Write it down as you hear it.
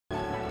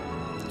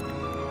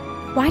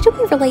Why do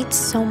we relate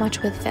so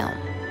much with film?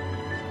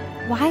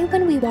 Why,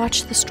 when we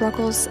watch the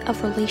struggles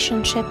of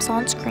relationships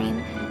on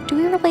screen, do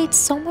we relate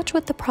so much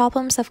with the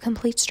problems of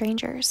complete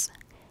strangers?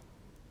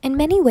 In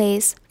many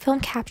ways,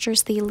 film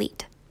captures the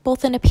elite,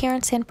 both in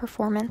appearance and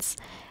performance,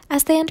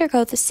 as they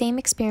undergo the same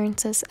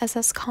experiences as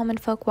us common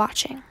folk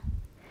watching.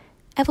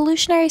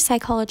 Evolutionary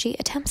psychology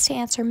attempts to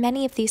answer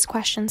many of these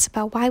questions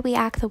about why we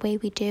act the way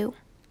we do.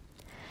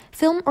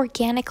 Film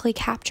organically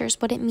captures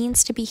what it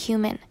means to be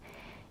human.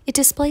 It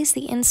displays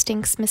the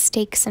instincts,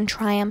 mistakes, and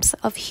triumphs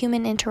of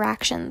human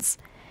interactions.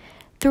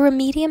 Through a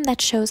medium that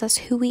shows us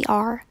who we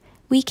are,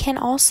 we can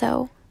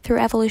also, through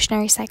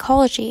evolutionary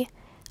psychology,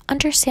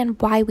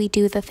 understand why we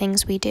do the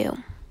things we do.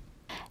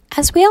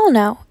 As we all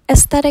know,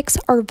 aesthetics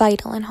are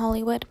vital in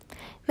Hollywood.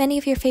 Many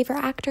of your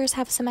favorite actors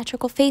have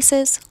symmetrical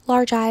faces,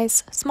 large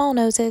eyes, small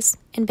noses,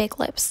 and big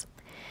lips.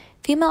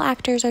 Female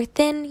actors are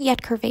thin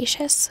yet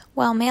curvaceous,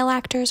 while male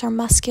actors are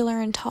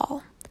muscular and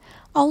tall.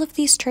 All of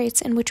these traits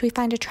in which we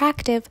find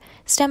attractive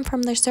stem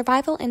from the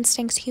survival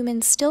instincts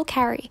humans still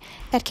carry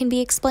that can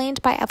be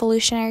explained by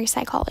evolutionary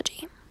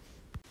psychology.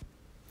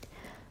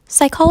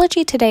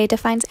 Psychology today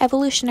defines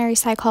evolutionary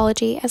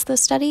psychology as the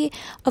study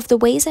of the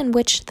ways in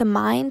which the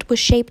mind was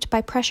shaped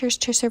by pressures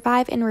to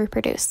survive and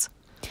reproduce.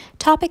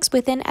 Topics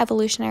within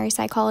evolutionary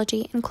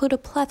psychology include a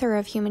plethora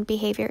of human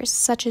behaviors,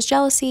 such as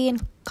jealousy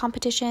and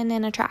competition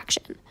and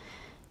attraction.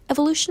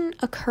 Evolution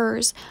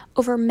occurs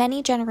over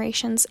many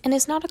generations and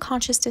is not a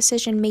conscious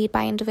decision made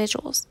by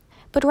individuals,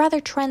 but rather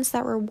trends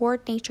that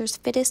reward nature's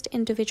fittest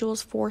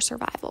individuals for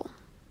survival.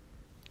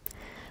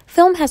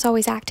 Film has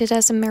always acted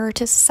as a mirror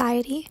to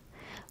society.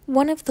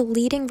 One of the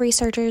leading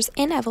researchers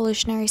in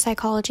evolutionary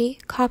psychology,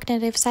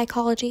 cognitive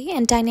psychology,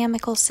 and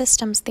dynamical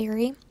systems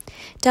theory,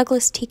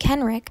 Douglas T.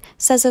 Kenrick,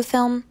 says of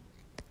film,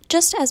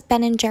 "Just as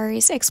Ben &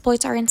 Jerry's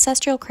exploits our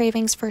ancestral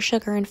cravings for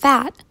sugar and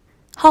fat,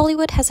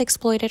 Hollywood has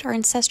exploited our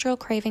ancestral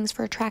cravings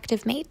for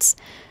attractive mates,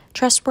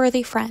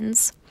 trustworthy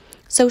friends,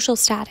 social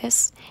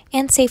status,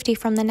 and safety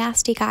from the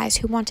nasty guys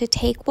who want to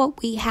take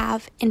what we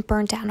have and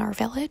burn down our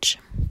village."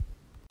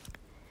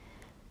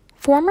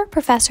 Former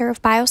professor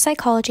of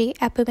biopsychology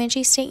at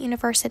Bemidji State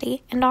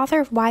University and author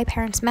of Why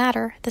Parents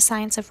Matter, The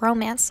Science of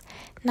Romance,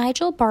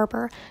 Nigel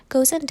Barber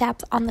goes in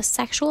depth on the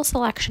sexual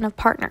selection of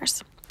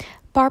partners.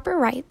 Barber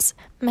writes,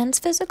 "Men's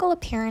physical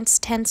appearance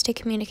tends to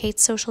communicate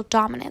social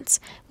dominance,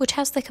 which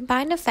has the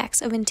combined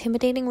effects of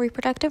intimidating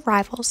reproductive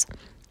rivals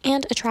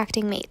and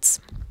attracting mates.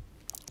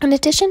 In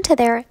addition to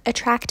their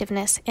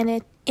attractiveness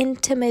and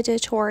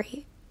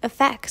intimidatory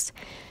effects,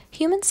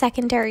 human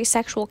secondary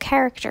sexual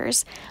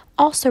characters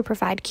also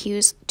provide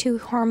cues to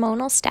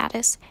hormonal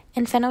status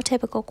and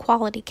phenotypical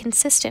quality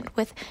consistent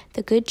with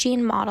the good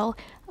gene model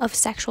of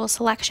sexual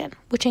selection,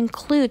 which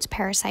includes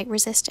parasite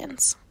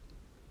resistance."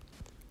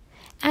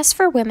 As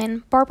for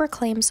women, Barber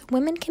claims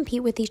women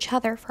compete with each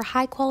other for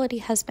high-quality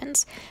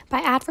husbands by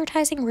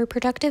advertising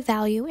reproductive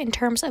value in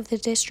terms of the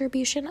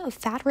distribution of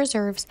fat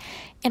reserves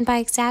and by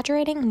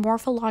exaggerating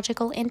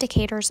morphological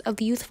indicators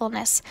of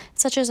youthfulness,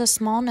 such as a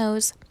small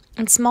nose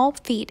and small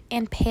feet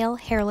and pale,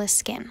 hairless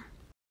skin.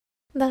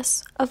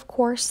 Thus, of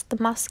course,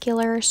 the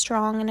muscular,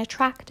 strong, and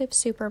attractive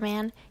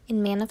Superman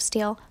in Man of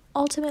Steel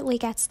ultimately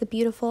gets the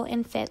beautiful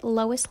and fit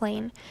Lois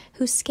Lane,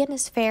 whose skin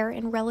is fair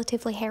and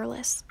relatively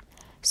hairless.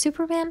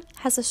 Superman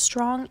has a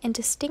strong and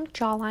distinct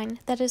jawline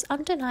that is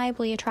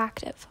undeniably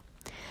attractive.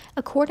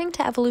 According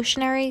to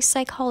evolutionary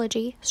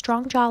psychology,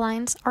 strong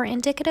jawlines are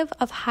indicative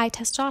of high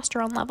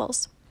testosterone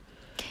levels.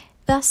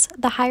 Thus,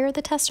 the higher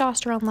the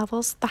testosterone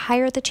levels, the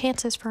higher the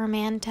chances for a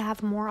man to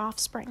have more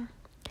offspring.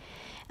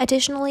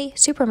 Additionally,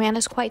 Superman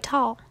is quite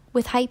tall,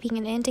 with height being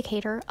an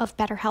indicator of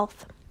better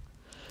health.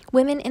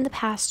 Women in the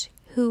past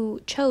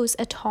who chose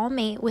a tall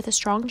mate with a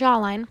strong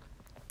jawline,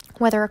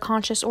 whether a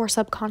conscious or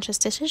subconscious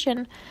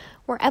decision,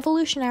 were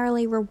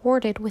evolutionarily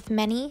rewarded with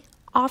many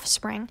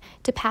offspring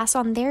to pass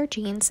on their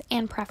genes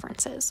and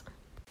preferences.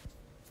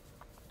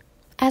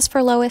 As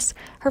for Lois,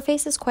 her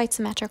face is quite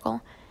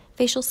symmetrical.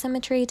 Facial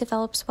symmetry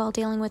develops while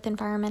dealing with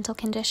environmental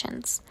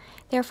conditions.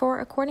 Therefore,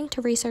 according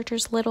to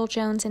researchers Little,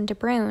 Jones, and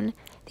DeBruyne,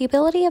 the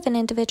ability of an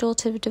individual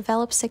to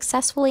develop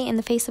successfully in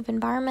the face of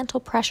environmental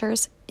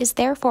pressures is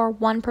therefore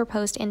one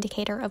proposed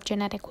indicator of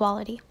genetic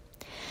quality.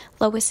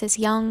 Lois is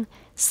young,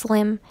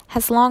 slim,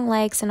 has long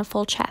legs and a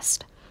full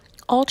chest.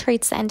 All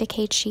traits that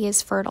indicate she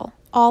is fertile,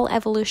 all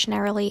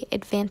evolutionarily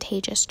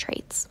advantageous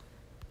traits.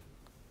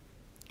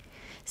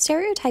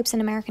 Stereotypes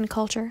in American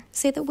culture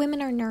say that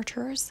women are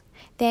nurturers.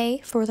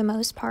 They, for the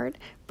most part,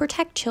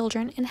 protect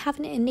children and have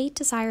an innate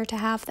desire to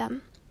have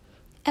them.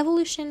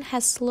 Evolution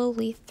has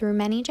slowly, through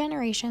many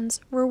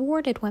generations,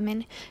 rewarded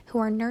women who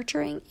are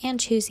nurturing and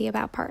choosy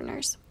about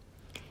partners.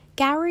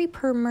 Gowri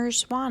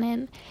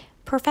Parmerswanan,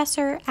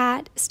 professor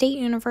at State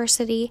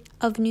University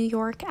of New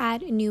York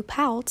at New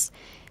Paltz,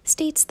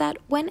 states that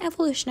when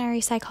evolutionary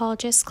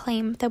psychologists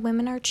claim that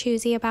women are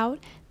choosy about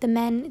the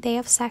men they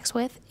have sex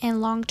with and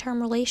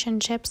long-term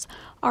relationships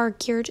are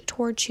geared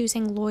toward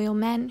choosing loyal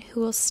men who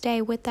will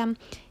stay with them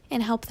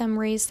and help them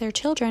raise their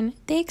children,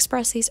 they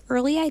express these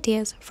early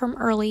ideas from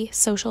early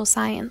social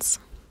science.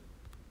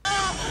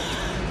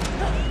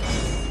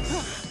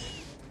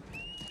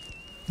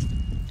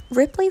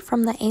 Ripley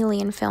from the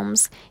Alien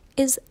films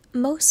is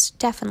most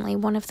definitely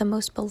one of the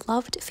most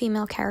beloved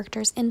female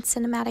characters in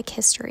cinematic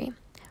history.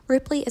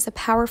 Ripley is a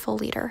powerful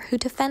leader who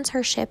defends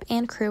her ship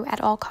and crew at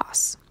all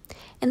costs.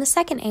 In the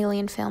second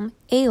Alien film,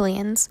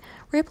 Aliens,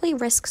 Ripley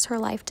risks her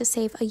life to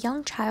save a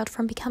young child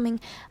from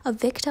becoming a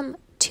victim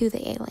to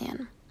the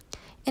alien.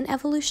 In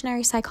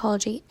evolutionary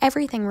psychology,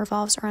 everything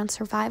revolves around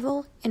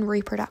survival and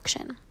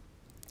reproduction.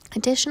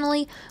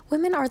 Additionally,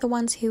 women are the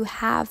ones who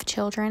have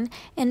children,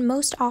 and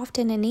most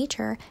often in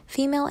nature,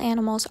 female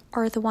animals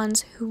are the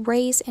ones who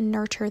raise and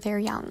nurture their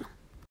young.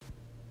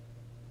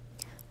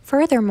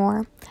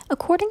 Furthermore,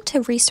 according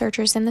to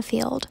researchers in the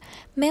field,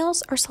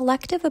 males are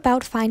selective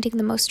about finding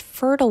the most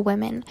fertile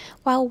women,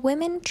 while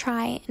women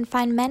try and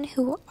find men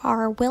who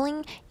are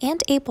willing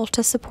and able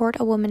to support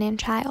a woman and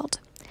child.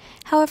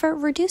 However,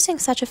 reducing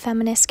such a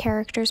feminist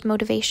character's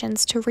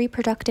motivations to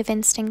reproductive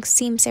instincts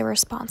seems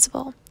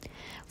irresponsible.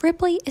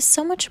 Ripley is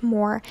so much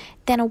more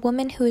than a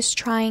woman who is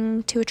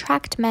trying to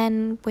attract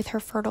men with her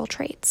fertile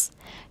traits.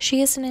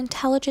 She is an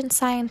intelligent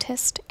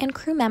scientist and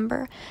crew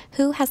member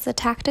who has the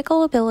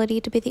tactical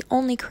ability to be the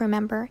only crew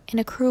member in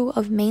a crew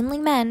of mainly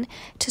men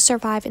to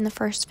survive in the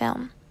first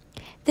film.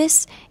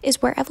 This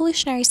is where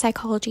evolutionary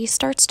psychology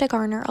starts to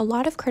garner a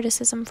lot of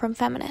criticism from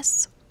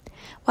feminists.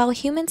 While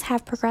humans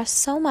have progressed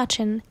so much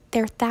in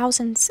their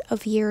thousands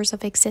of years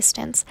of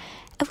existence,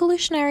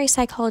 evolutionary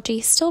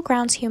psychology still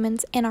grounds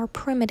humans in our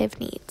primitive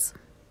needs.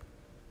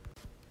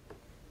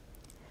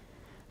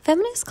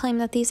 Feminists claim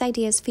that these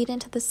ideas feed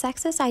into the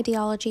sexist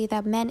ideology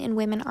that men and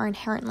women are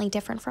inherently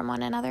different from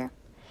one another.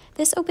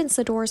 This opens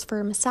the doors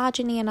for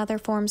misogyny and other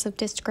forms of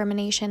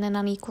discrimination and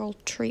unequal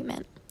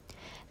treatment.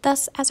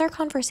 Thus, as our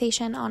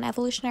conversation on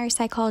evolutionary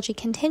psychology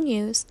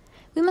continues,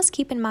 we must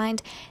keep in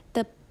mind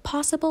the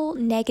possible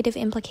negative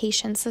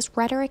implications this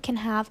rhetoric can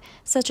have,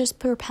 such as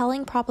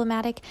propelling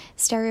problematic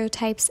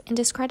stereotypes and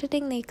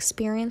discrediting the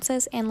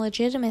experiences and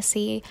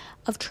legitimacy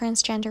of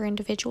transgender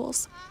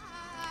individuals.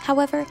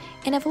 However,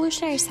 in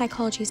evolutionary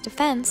psychology's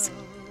defense,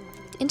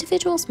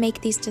 individuals make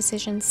these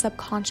decisions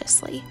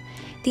subconsciously.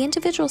 The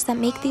individuals that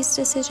make these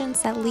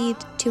decisions that lead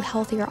to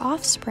healthier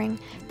offspring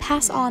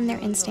pass on their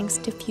instincts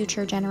to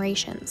future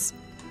generations.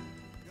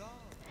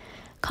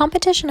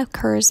 Competition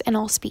occurs in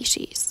all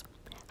species.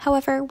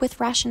 However,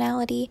 with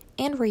rationality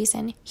and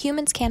reason,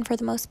 humans can, for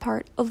the most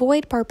part,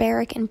 avoid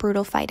barbaric and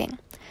brutal fighting.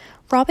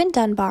 Robin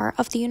Dunbar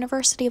of the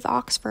University of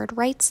Oxford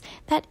writes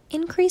that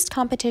increased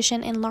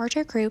competition in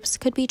larger groups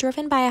could be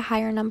driven by a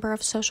higher number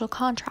of social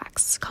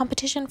contracts,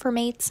 competition for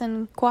mates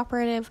and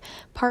cooperative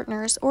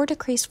partners, or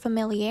decreased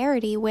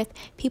familiarity with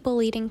people,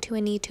 leading to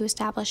a need to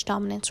establish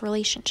dominance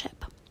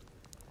relationship.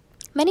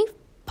 Many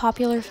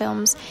popular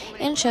films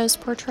and shows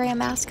portray a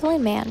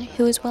masculine man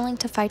who is willing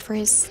to fight for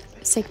his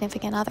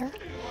significant other,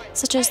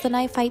 such as the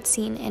knife fight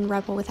scene in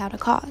Rebel Without a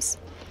Cause.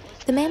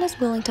 The man is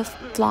willing to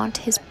flaunt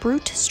his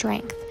brute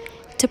strength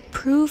to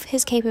prove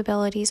his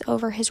capabilities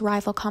over his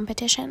rival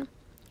competition.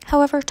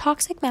 However,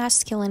 toxic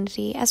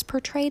masculinity, as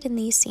portrayed in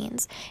these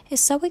scenes, is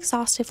so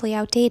exhaustively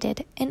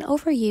outdated and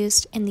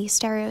overused in these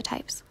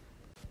stereotypes.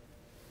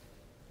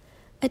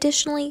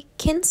 Additionally,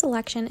 kin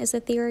selection is a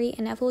theory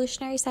in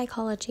evolutionary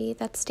psychology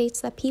that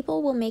states that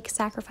people will make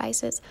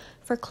sacrifices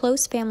for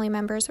close family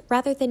members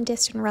rather than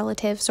distant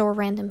relatives or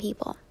random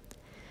people.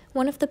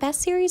 One of the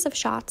best series of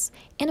shots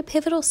and a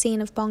pivotal scene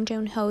of Bong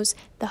Joon-ho's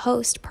The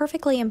Host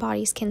perfectly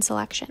embodies kin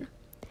selection.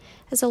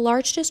 As a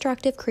large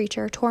destructive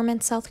creature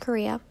torments South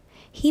Korea,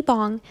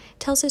 Bong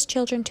tells his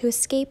children to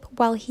escape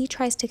while he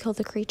tries to kill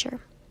the creature.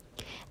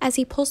 As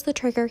he pulls the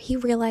trigger, he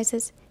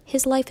realizes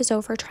his life is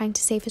over trying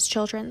to save his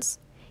children's.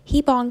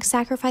 Bong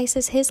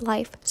sacrifices his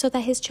life so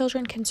that his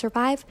children can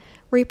survive,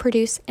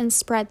 reproduce, and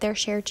spread their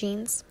shared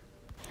genes.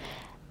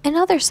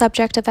 Another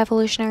subject of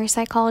evolutionary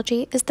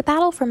psychology is the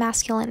battle for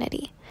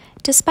masculinity.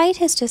 Despite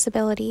his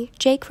disability,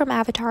 Jake from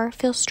Avatar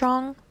feels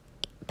strong,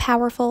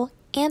 powerful,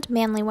 and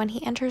manly when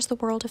he enters the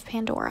world of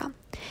Pandora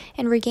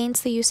and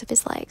regains the use of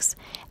his legs,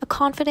 a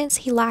confidence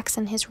he lacks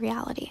in his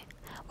reality.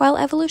 While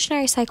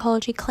evolutionary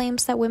psychology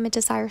claims that women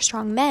desire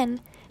strong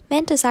men,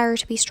 men desire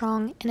to be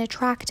strong and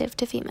attractive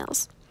to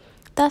females.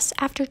 Thus,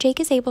 after Jake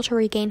is able to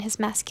regain his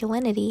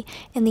masculinity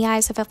in the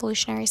eyes of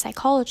evolutionary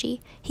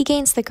psychology, he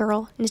gains the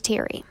girl,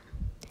 Neytiri.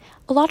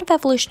 A lot of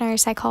evolutionary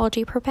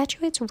psychology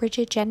perpetuates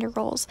rigid gender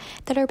roles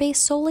that are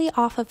based solely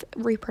off of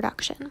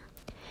reproduction.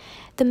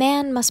 The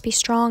man must be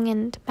strong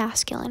and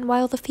masculine,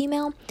 while the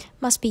female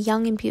must be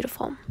young and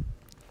beautiful.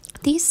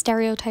 These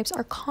stereotypes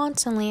are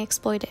constantly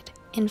exploited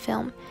in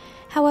film.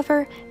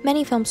 However,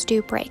 many films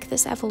do break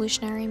this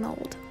evolutionary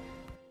mold.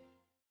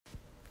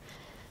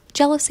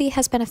 Jealousy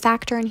has been a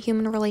factor in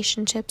human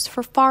relationships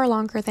for far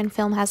longer than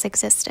film has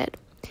existed.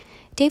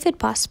 David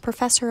Buss,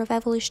 professor of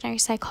evolutionary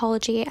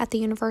psychology at the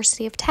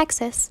University of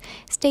Texas,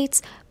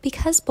 states,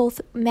 because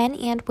both men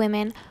and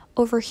women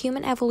over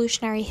human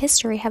evolutionary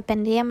history have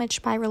been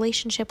damaged by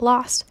relationship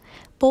loss,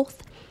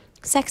 both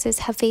sexes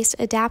have faced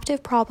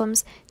adaptive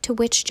problems to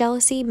which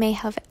jealousy may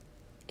have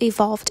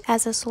evolved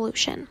as a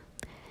solution.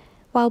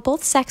 While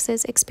both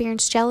sexes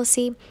experience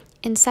jealousy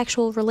in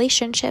sexual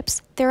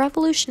relationships, their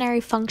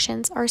evolutionary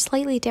functions are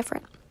slightly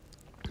different.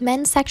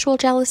 Men's sexual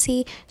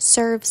jealousy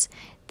serves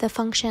the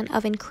function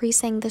of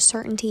increasing the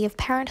certainty of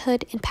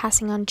parenthood and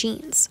passing on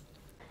genes.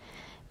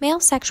 Male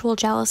sexual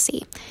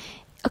jealousy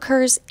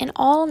occurs in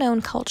all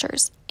known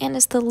cultures and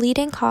is the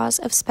leading cause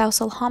of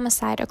spousal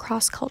homicide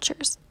across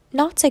cultures,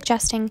 not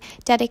suggesting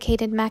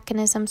dedicated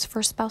mechanisms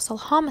for spousal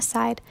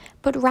homicide,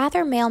 but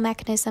rather male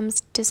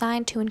mechanisms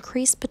designed to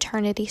increase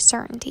paternity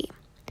certainty.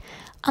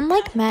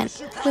 Unlike men,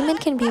 women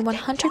can be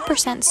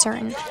 100%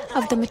 certain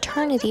of the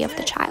maternity of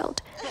the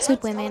child, so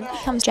women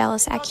become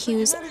jealous at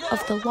cues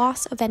of the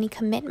loss of any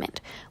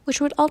commitment, which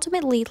would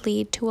ultimately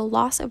lead to a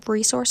loss of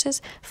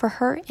resources for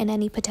her and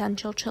any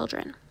potential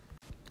children.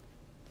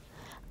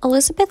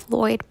 Elizabeth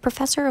Lloyd,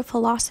 professor of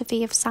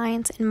philosophy of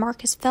science, and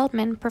Marcus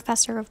Feldman,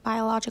 professor of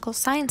biological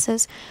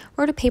sciences,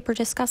 wrote a paper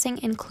discussing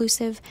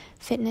inclusive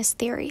fitness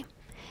theory.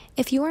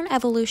 If you are an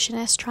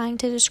evolutionist trying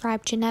to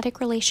describe genetic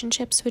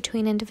relationships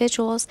between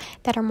individuals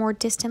that are more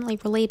distantly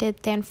related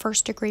than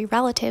first-degree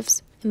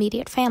relatives,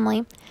 immediate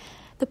family,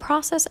 the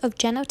process of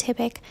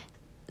genotypic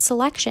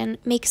selection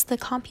makes the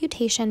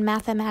computation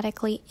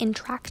mathematically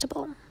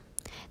intractable.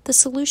 The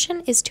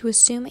solution is to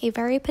assume a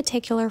very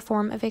particular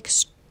form of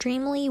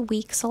extremely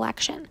weak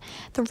selection.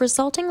 The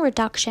resulting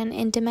reduction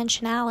in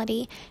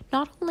dimensionality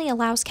not only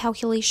allows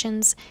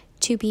calculations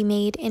to be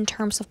made in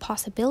terms of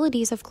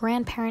possibilities of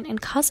grandparent and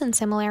cousin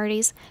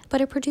similarities,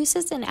 but it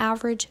produces an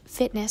average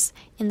fitness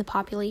in the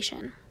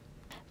population.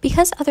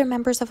 Because other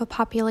members of a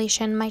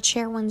population might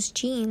share one's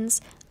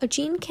genes, a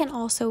gene can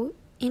also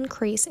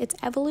increase its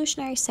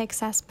evolutionary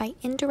success by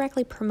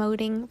indirectly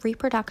promoting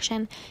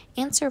reproduction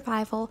and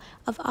survival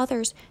of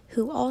others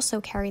who also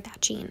carry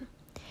that gene.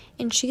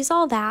 In She's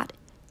All That,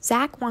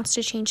 Zach wants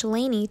to change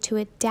Lainey to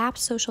adapt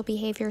social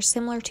behavior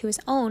similar to his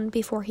own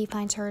before he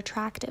finds her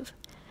attractive.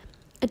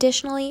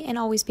 Additionally, in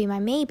Always Be My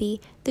Maybe,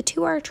 the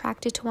two are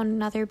attracted to one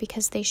another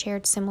because they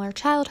shared similar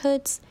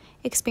childhoods,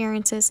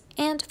 experiences,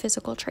 and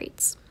physical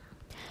traits.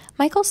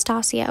 Michael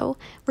Stasio,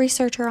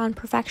 researcher on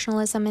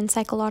perfectionism and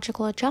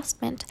psychological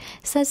adjustment,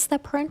 says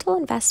that parental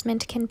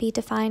investment can be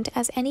defined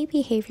as any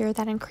behavior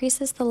that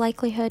increases the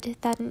likelihood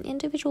that an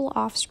individual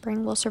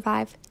offspring will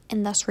survive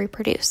and thus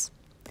reproduce.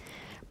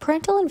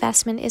 Parental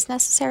investment is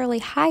necessarily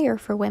higher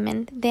for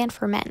women than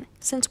for men,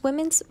 since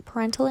women's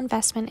parental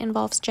investment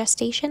involves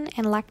gestation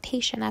and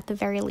lactation at the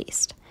very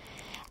least.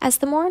 As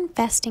the more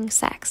investing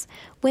sex,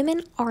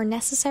 women are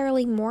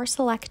necessarily more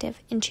selective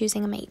in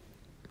choosing a mate.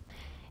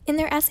 In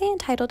their essay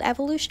entitled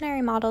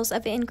Evolutionary Models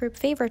of In-Group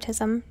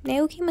Favoritism,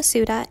 Naoki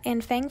Masuda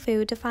and Fang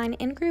Fu define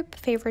in-group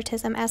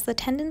favoritism as the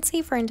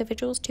tendency for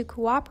individuals to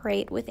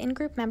cooperate with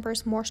in-group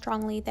members more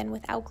strongly than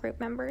with out-group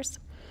members.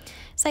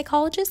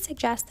 Psychologists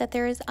suggest that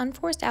there is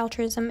unforced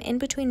altruism in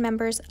between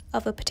members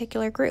of a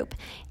particular group,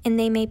 and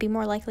they may be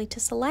more likely to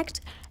select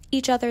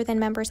each other than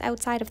members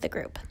outside of the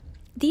group.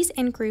 These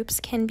in-groups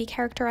can be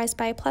characterized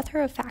by a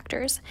plethora of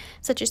factors,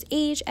 such as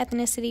age,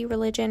 ethnicity,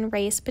 religion,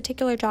 race,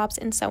 particular jobs,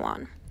 and so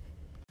on.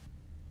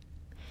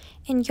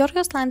 In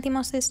Yorgos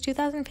Lanthimos'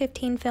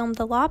 2015 film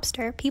The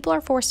Lobster, people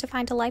are forced to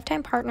find a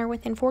lifetime partner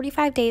within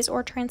 45 days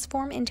or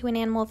transform into an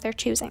animal of their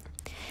choosing.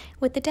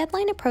 With the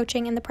deadline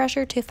approaching and the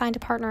pressure to find a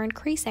partner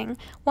increasing,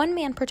 one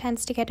man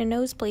pretends to get a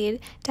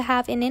nosebleed to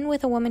have an in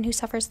with a woman who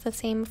suffers the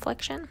same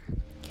affliction.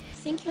 I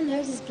think your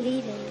nose is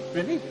bleeding.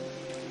 Really?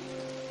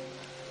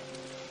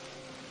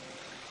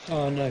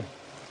 Oh no.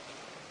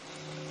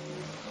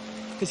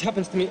 This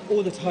happens to me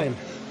all the time.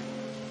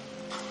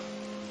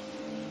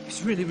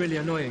 It's really, really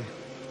annoying.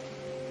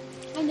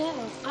 I know.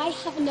 I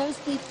have a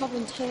nosebleed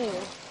problem too.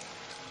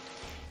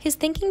 His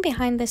thinking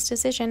behind this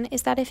decision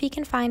is that if he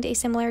can find a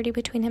similarity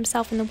between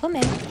himself and the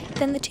woman,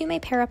 then the two may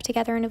pair up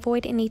together and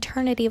avoid an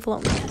eternity of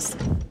loneliness.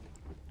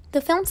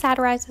 The film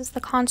satirizes the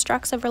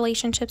constructs of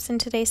relationships in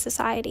today's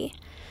society.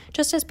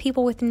 Just as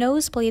people with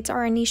nosebleeds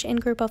are a niche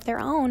in-group of their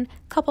own,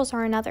 couples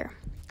are another.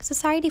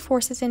 Society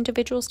forces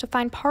individuals to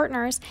find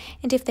partners,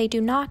 and if they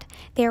do not,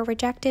 they are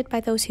rejected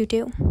by those who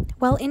do.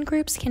 While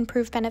in-groups can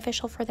prove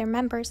beneficial for their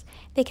members,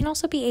 they can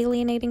also be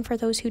alienating for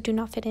those who do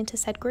not fit into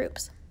said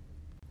groups.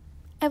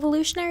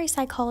 Evolutionary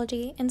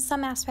psychology, in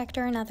some aspect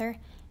or another,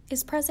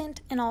 is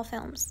present in all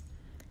films.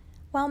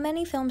 While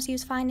many films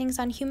use findings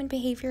on human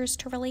behaviors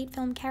to relate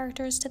film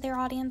characters to their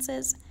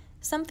audiences,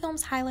 some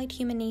films highlight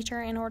human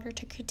nature in order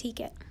to critique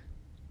it.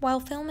 While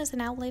film is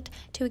an outlet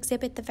to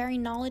exhibit the very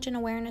knowledge and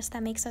awareness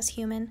that makes us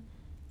human,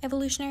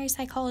 evolutionary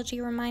psychology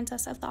reminds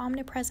us of the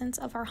omnipresence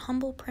of our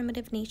humble,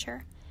 primitive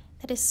nature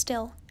that is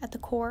still at the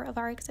core of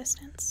our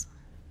existence.